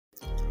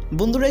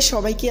বন্ধুরা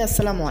সবাইকে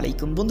আসসালামু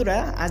আলাইকুম। বন্ধুরা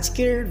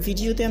আজকের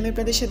ভিডিওতে আমি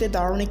আপনাদের সাথে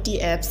দারুণ একটি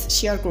অ্যাপস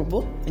শেয়ার করব,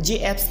 যে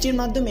অ্যাপসটির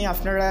মাধ্যমে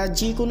আপনারা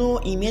যে কোনো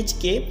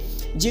ইমেজকে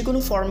যে কোনো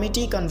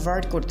ফরম্যাটে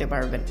কনভার্ট করতে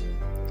পারবেন।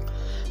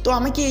 তো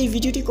আমাকে এই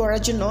ভিডিওটি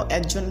করার জন্য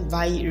একজন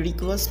ভাই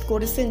রিকোয়েস্ট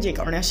করেছেন, যে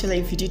কারণে আসলে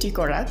এই ভিডিওটি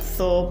করা।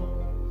 সো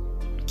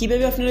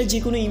কীভাবে আপনারা যে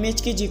কোনো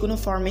ইমেজকে যে কোনো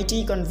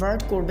ফরম্যাটেই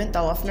কনভার্ট করবেন,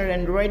 তাও আপনার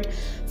অ্যান্ড্রয়েড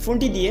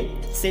ফোনটি দিয়ে,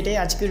 সেটাই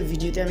আজকের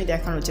ভিডিওতে আমি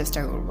দেখানোর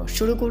চেষ্টা করব।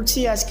 শুরু করছি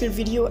আজকের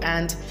ভিডিও।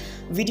 অ্যান্ড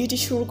ভিডিওটি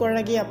শুরু করার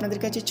আগে আপনাদের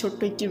কাছে ছোট্ট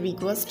একটি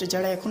রিকোয়েস্ট,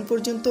 যারা এখন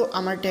পর্যন্ত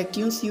আমার টেক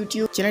নিউজ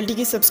ইউটিউব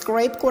চ্যানেলটিকে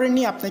সাবস্ক্রাইব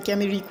করেননি, আপনাকে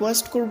আমি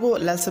রিকোয়েস্ট করব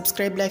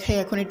সাবস্ক্রাইব লেখায়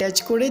এখনই টাচ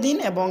করে দিন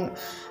এবং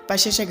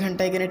পাশে আসা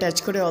ঘন্টা এখানে টাচ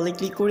করে অলে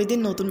ক্লিক করে দিন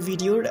নতুন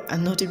ভিডিওর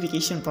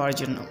নোটিফিকেশন পাওয়ার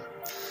জন্য।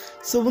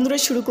 সো বন্ধুরা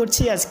শুরু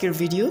করছি আজকের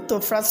ভিডিও। তো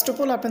ফার্স্ট অফ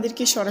অল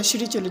আপনাদেরকে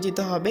সরাসরি চলে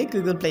যেতে হবে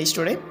গুগল প্লে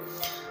স্টোরে।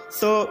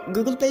 সো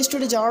গুগল প্লে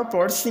স্টোরে যাওয়ার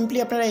পর সিম্পলি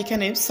আপনারা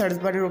এখানে সার্চ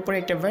বারের উপরে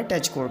একটা বার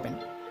টাচ করবেন।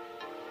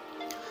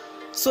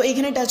 সো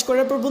এখানে টাচ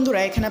করার পর বন্ধুরা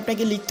এখানে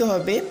আপনাকে লিখতে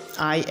হবে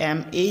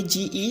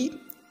IMAGE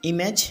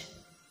ইমেজ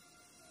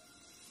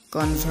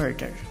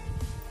কনভার্টার।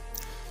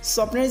 সো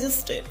আপনারা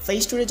জাস্ট প্লে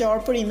স্টোরে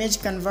যাওয়ার পর ইমেজ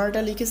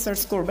কনভার্টার লিখে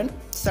সার্চ করবেন।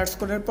 সার্চ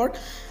করার পর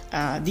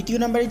দ্বিতীয়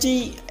নম্বরে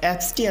যেই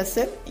অ্যাপসটি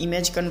আছে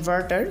ইমেজ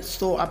কনভার্টার,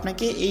 সো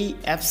আপনাকে এই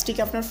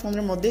অ্যাপসটিকে আপনার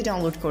ফোনের মধ্যে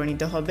ডাউনলোড করে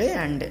নিতে হবে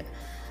অ্যান্ড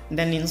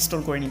দেন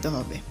ইনস্টল করে নিতে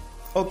হবে।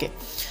 ওকে,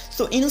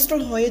 সো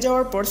ইনস্টল হয়ে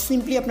যাওয়ার পর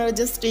সিম্পলি আপনারা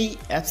জাস্ট এই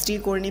অ্যাপসটি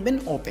করে নেবেন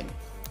ওপেন।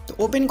 তো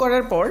ওপেন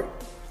করার পর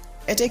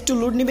এটা একটু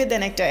লোড নেবে,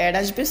 দেন একটা অ্যাড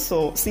আসবে। সো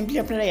সিম্পলি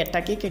আপনারা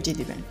অ্যাডটাকে কেটে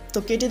দিবেন। তো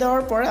কেটে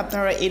দেওয়ার পর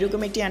আপনারা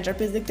এরকম একটি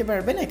ইন্টারফেস দেখতে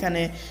পারবেন।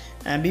 এখানে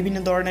বিভিন্ন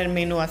ধরনের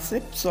মেনু আছে,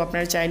 সো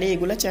আপনারা চাইলে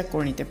এগুলো চেক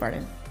করে নিতে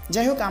পারেন।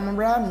 যাই হোক,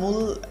 আমরা মূল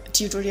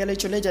টিউটোরিয়ালে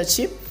চলে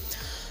যাচ্ছি।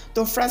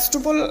 তো ফার্স্ট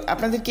অফ অল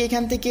আপনাদেরকে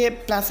এখান থেকে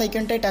প্লাস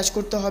আইকনটায় টাচ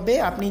করতে হবে।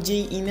 আপনি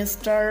যেই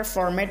ইমেজটার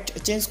ফরম্যাট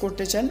চেঞ্জ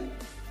করতে চান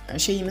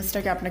সেই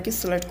ইমেজটাকে আপনাকে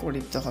সিলেক্ট করে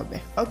দিতে হবে।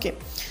 ওকে,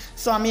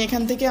 সো আমি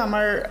এখান থেকে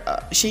আমার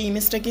সেই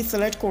ইমেজটাকে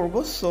সিলেক্ট করব।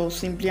 সো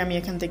সিম্পলি আমি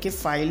এখান থেকে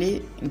ফাইলে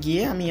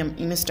গিয়ে আমি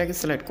ইমেজটাকে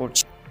সিলেক্ট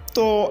করছি।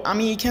 তো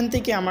আমি এখান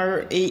থেকে আমার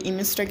এই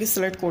ইমেজটাকে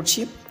সিলেক্ট করছি।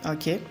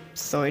 ওকে,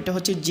 সো এটা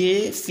হচ্ছে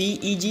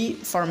JPEG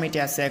ফরম্যাটে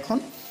আছে এখন।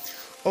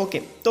 ওকে,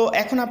 তো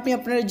এখন আপনি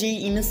আপনার যেই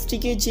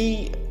ইমেজটিকে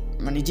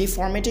যে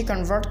ফরম্যাটে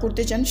কনভার্ট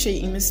করতে চান সেই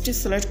ইমেজটি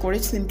সিলেক্ট করে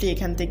সিম্পলি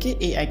এখান থেকে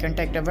এই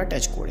আইকনটা একটাবার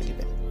টাচ করে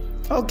দেবেন।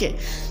 ওকে,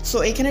 সো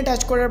এখানে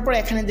টাচ করার পর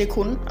এখানে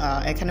দেখুন,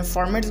 এখানে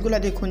ফরম্যাটসগুলো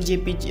দেখুন,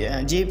 JPG,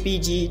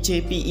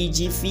 JPEG,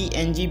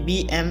 PNG,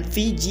 BMP,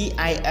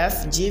 GIF,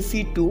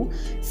 JP2,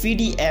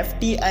 PDF,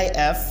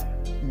 TIF,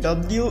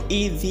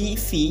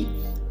 WEV,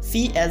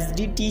 PSD,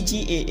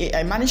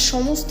 TGAAI, মানে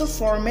সমস্ত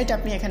ফরম্যাট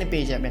আপনি এখানে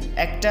পেয়ে যাবেন।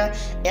 একটা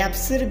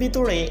অ্যাপসের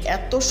ভিতরে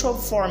এত সব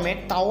ফরম্যাট,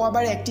 তাও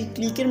আবার একটি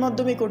ক্লিকের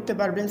মাধ্যমে করতে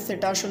পারবেন,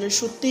 সেটা আসলে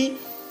সত্যি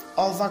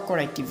অবাক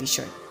করা একটি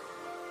বিষয়।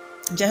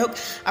 যাই হোক,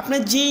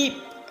 আপনার যেই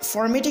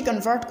ফরম্যাটে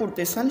কনভার্ট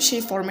করতে চান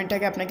সেই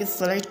ফরম্যাটটাকে আপনাকে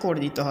সিলেক্ট করে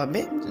দিতে হবে।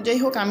 যাই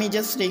হোক, আমি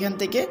জাস্ট এখান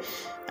থেকে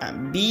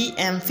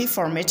BMP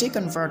ফরম্যাটে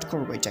কনভার্ট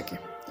করবো এটাকে।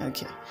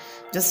 ওকে,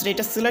 জাস্ট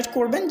এটা সিলেক্ট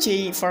করবেন,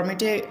 যেই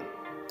ফরম্যাটে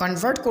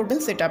কনভার্ট করবেন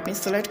সেটা আপনি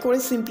সিলেক্ট করে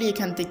সিম্পলি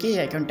এখান থেকে এই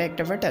আইকনটা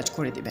একটাবার টাচ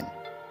করে দিবেন।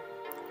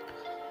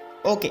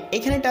 ওকে,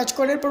 এখানে টাচ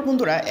করার পর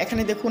বন্ধুরা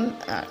এখানে দেখুন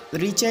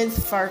রিচার্জ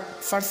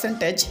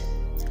পার্সেন্টেজ।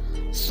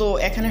 সো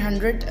এখানে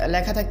 100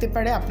 লেখা থাকতে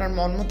পারে, আপনার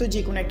মন মতো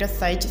যে কোনো একটা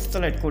সাইজ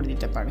সিলেক্ট করে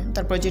দিতে পারেন।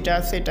 তারপর যেটা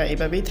আছে এটা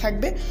এভাবেই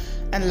থাকবে।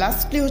 অ্যান্ড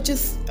লাস্টলি হচ্ছে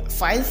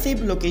ফাইল সেভ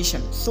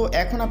লোকেশন। সো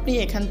এখন আপনি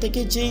এখান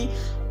থেকে যেই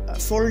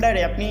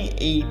ফোল্ডারে আপনি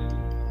এই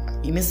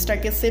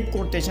ইমেজটাকে সেভ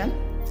করতে চান,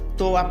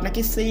 তো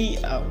আপনাকে সেই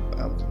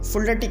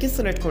ফোল্ডারটিকে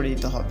সিলেক্ট করে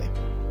দিতে হবে।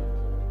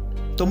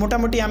 তো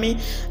মোটামুটি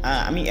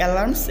আমি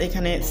অ্যালার্মস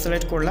এখানে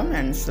সিলেক্ট করলাম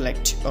অ্যান্ড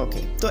সিলেক্ট।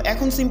 ওকে, তো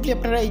এখন সিম্পলি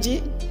আপনারা এই যে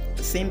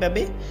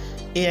সেমভাবে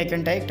এই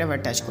আইকনটায় একটাবার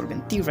টাচ করবেন,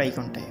 তীর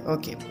আইকনটায়।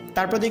 ওকে,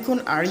 তারপর দেখুন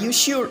are you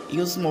sure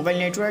use mobile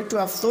network two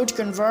upload,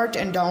 convert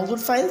and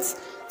download files.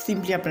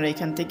 Simply আপনারা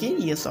এখান থেকে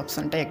ইয়েস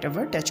অপশানটায়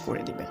একটাবার টাচ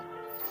করে দেবেন।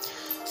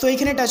 সো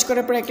এখানে টাচ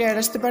করার পর একটা অ্যাড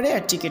আসতে পারে,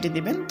 অ্যাডটি কেটে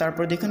দেবেন।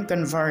 তারপর দেখুন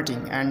converting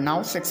and now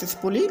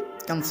successfully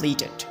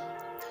completed.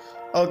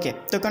 ওকে,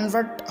 তো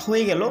কনভার্ট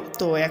হয়ে গেল।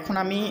 তো এখন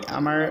আমি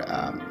আমার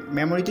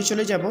মেমোরিতে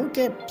চলে যাব।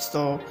 ওকে,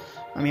 সো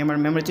আমি আমার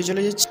মেমোরিতে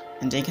চলে যাচ্ছি।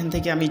 এখান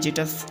থেকে আমি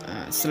যেটা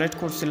সিলেক্ট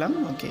করছিলাম,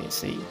 ওকে,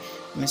 সেই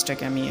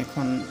ইমেজটাকে আমি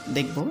এখন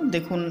দেখব।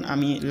 দেখুন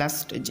আমি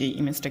লাস্ট যে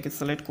ইমেজটাকে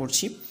সিলেক্ট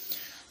করছি,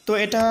 তো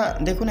এটা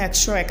দেখুন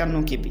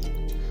 151 KB।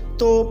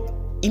 তো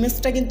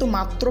ইমেজটা কিন্তু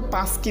মাত্র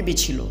 5 KB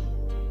ছিল,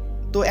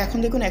 তো এখন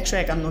দেখুন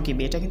 151 KB।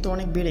 এটা কিন্তু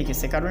অনেক বেড়ে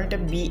গেছে, কারণ এটা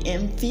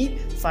BMP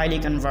ফাইলে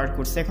কনভার্ট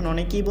করছে। এখন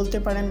অনেকেই বলতে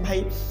পারেন, ভাই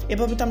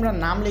এভাবে তো আমরা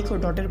নাম লেখো,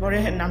 ডটের পরে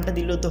নামটা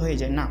দিলেও তো হয়ে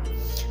যায়। না,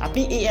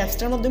 আপনি এই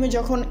অ্যাপসটার মাধ্যমে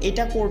যখন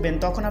এটা করবেন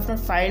তখন আপনার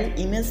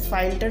ইমেজ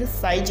ফাইলটার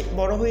সাইজ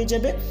বড় হয়ে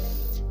যাবে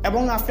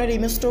এবং আপনার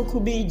ইমেজটাও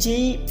খুবই,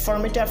 যেই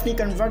ফরম্যাটে আপনি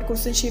কনভার্ট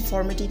করছেন সেই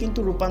ফরম্যাটে কিন্তু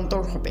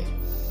রূপান্তর হবে।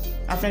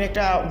 আপনার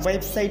একটা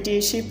ওয়েবসাইটে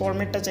সেই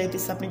ফরম্যাটটা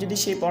চাইতেছে, আপনি যদি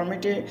সেই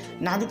ফরম্যাটে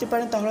না দিতে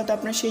পারেন তাহলে তো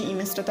আপনার সেই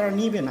ইমেজটা তারা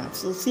নিবে না।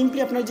 সো সিম্পলি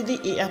আপনারা যদি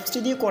এই অ্যাপসটি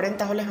দিয়ে করেন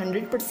তাহলে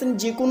 100%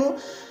 যে কোনো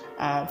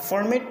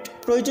ফরম্যাট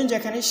প্রয়োজন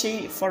যেখানে সেই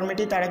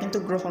ফরম্যাটে তারা কিন্তু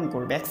গ্রহণ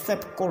করবে,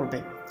 অ্যাকসেপ্ট করবে।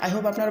 আই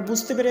হোপ আপনারা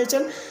বুঝতে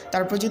পেরেছেন।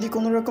 তারপর যদি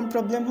কোনো রকম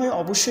প্রবলেম হয়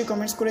অবশ্যই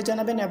কমেন্টস করে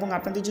জানাবেন, এবং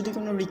আপনাদের যদি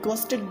কোনো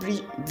রিকোয়েস্টেড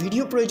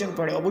ভিডিও প্রয়োজন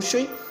পড়ে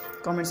অবশ্যই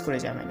কমেন্টস করে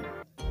জানাবেন।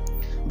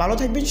 ভালো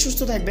থাকবেন, সুস্থ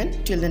থাকবেন।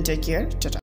 Till then take care, tata.